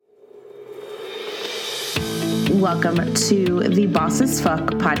Welcome to the Boss as Fuck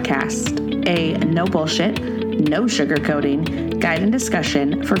podcast, a no bullshit, no sugarcoating guide and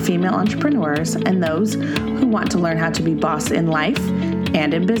discussion for female entrepreneurs and those who want to learn how to be boss in life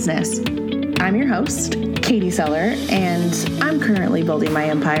and in business. I'm your host, Katie Seller, and I'm currently building my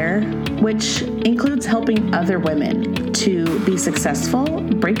empire, which includes helping other women to be successful,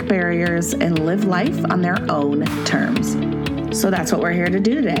 break barriers, and live life on their own terms. So that's what we're here to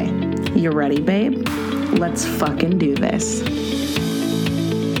do today. You ready, babe? Let's fucking do this.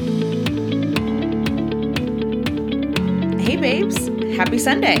 Hey, babes. Happy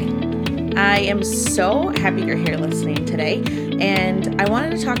Sunday. I am so happy you're here listening today, and I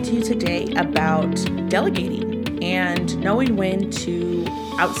wanted to talk to you today about delegating and knowing when to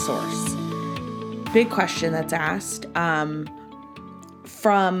outsource. Big question that's asked.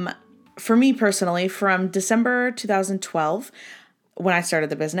 For me personally, from December 2012, when I started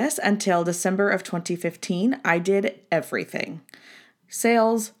the business, until December of 2015, I did everything.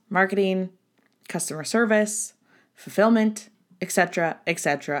 Sales, marketing, customer service, fulfillment, etc.,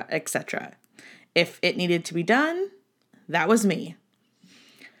 etc., etc. If it needed to be done, that was me.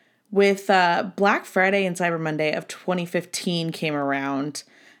 With Black Friday and Cyber Monday of 2015 came around,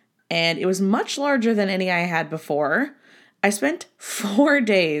 and it was much larger than any I had before. I spent 4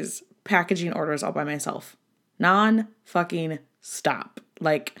 days packaging orders all by myself. Non-fucking stop.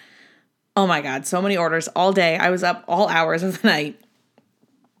 Like, oh my God, so many orders all day. I was up all hours of the night.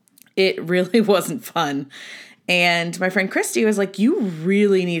 It really wasn't fun. And my friend Christy was like, you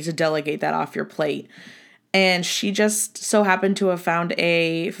really need to delegate that off your plate. And she just so happened to have found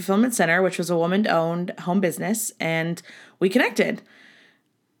a fulfillment center, which was a woman-owned home business, and we connected.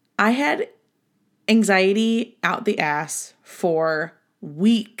 I had anxiety out the ass for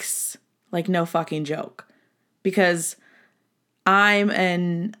weeks, like no fucking joke, because I'm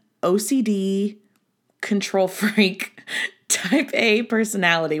an OCD control freak type A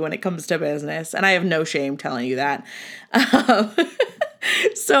personality when it comes to business. And I have no shame telling you that.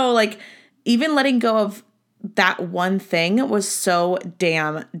 So like even letting go of that one thing was so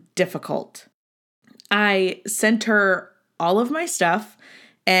damn difficult. I sent her all of my stuff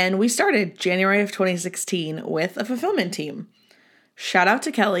and we started January of 2016 with a fulfillment team. Shout out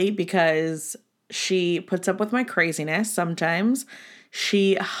to Kelly because she puts up with my craziness sometimes.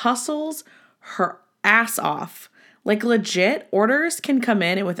 She hustles her ass off. Like legit, orders can come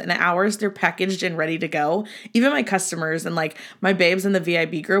in and within hours they're packaged and ready to go. Even my customers and like my babes in the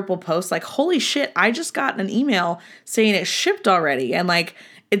VIB group will post like, holy shit, I just got an email saying it shipped already. And like,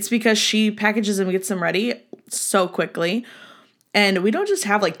 it's because she packages them and gets them ready so quickly. And we don't just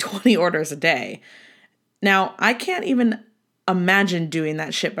have like 20 orders a day. Now, I can't even imagine doing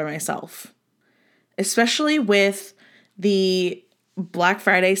that shit by myself. Especially with the Black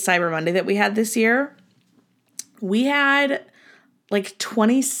Friday, Cyber Monday that we had this year. We had like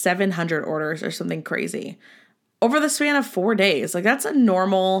 2,700 orders or something crazy over the span of 4 days. Like that's a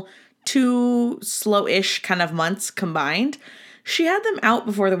normal 2 slow-ish kind of months combined. She had them out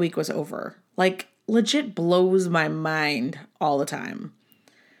before the week was over. Like legit blows my mind all the time.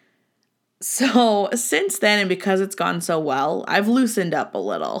 So since then, and because it's gone so well, I've loosened up a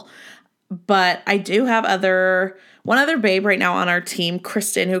little. But I do have one other babe right now on our team,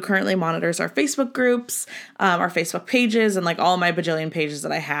 Kristen, who currently monitors our Facebook groups, our Facebook pages, and like all my bajillion pages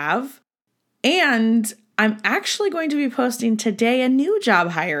that I have. And I'm actually going to be posting today a new job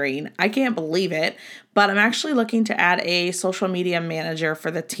hiring. I can't believe it, but I'm actually looking to add a social media manager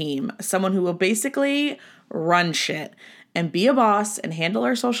for the team, someone who will basically run shit and be a boss and handle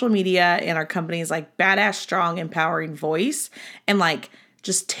our social media and our company's like badass, strong, empowering voice and like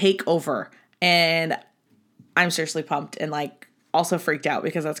just take over. And I'm seriously pumped and like also freaked out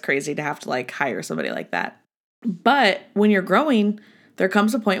because that's crazy to have to like hire somebody like that. But when you're growing, there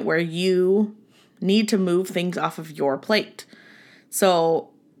comes a point where you need to move things off of your plate.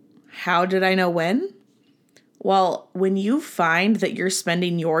 So how did I know when? Well, when you find that you're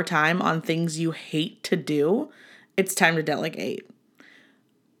spending your time on things you hate to do, it's time to delegate.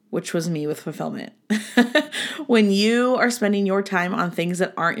 Which was me with fulfillment. When you are spending your time on things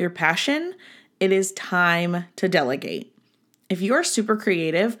that aren't your passion, it is time to delegate. If you are super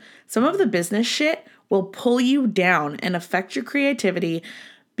creative, some of the business shit will pull you down and affect your creativity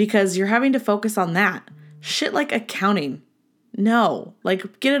because you're having to focus on that. Shit like accounting. No,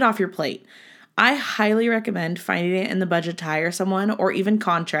 like get it off your plate. I highly recommend finding it in the budget to hire someone or even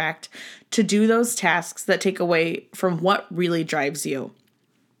contract to do those tasks that take away from what really drives you.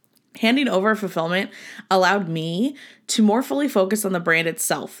 Handing over fulfillment allowed me to more fully focus on the brand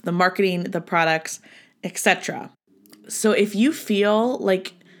itself, the marketing, the products, etc. So if you feel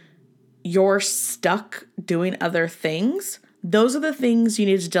like you're stuck doing other things, those are the things you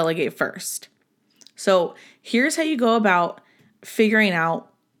need to delegate first. So here's how you go about figuring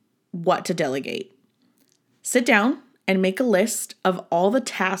out what to delegate. Sit down and make a list of all the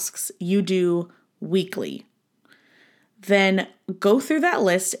tasks you do weekly. Then go through that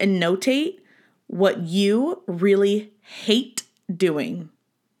list and notate what you really hate doing.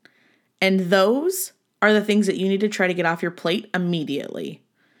 And those are the things that you need to try to get off your plate immediately.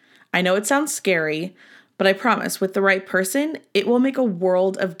 I know it sounds scary, but I promise with the right person, it will make a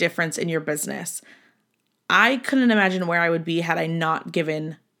world of difference in your business. I couldn't imagine where I would be had I not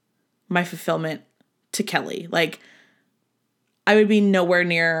given my fulfillment to Kelly. Like, I would be nowhere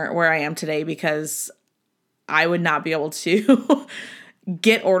near where I am today because I would not be able to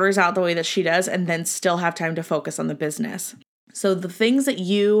get orders out the way that she does and then still have time to focus on the business. So the things that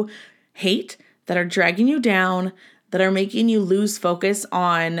you hate, that are dragging you down, that are making you lose focus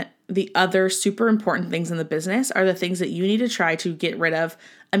on the other super important things in the business are the things that you need to try to get rid of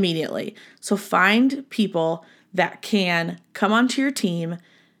immediately. So find people that can come onto your team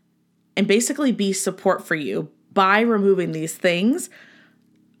and basically be support for you by removing these things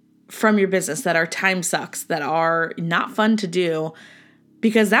from your business that are time sucks, that are not fun to do,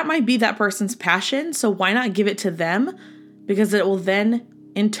 because that might be that person's passion. So why not give it to them? Because it will then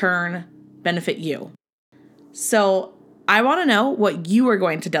in turn benefit you. So I want to know what you are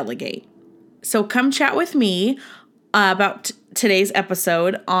going to delegate. So come chat with me about today's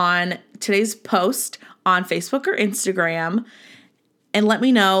episode on today's post on Facebook or Instagram, and let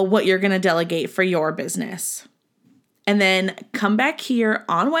me know what you're going to delegate for your business. And then come back here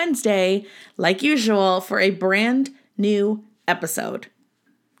on Wednesday, like usual, for a brand new episode.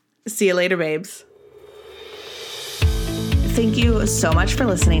 See you later, babes. Thank you so much for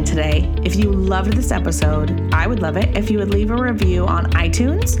listening today. If you loved this episode, I would love it if you would leave a review on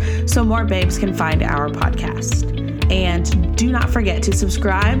iTunes so more babes can find our podcast. And do not forget to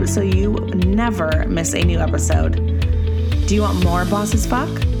subscribe so you never miss a new episode. Do you want more Boss as Fuck?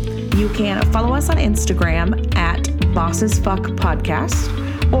 You can follow us on Instagram at Boss as Fuck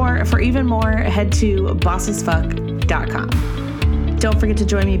Podcast, or for even more, head to bossasfuck.com. Don't forget to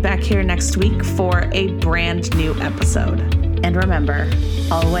join me back here next week for a brand new episode. And remember,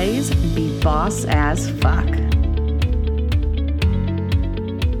 always be boss as fuck.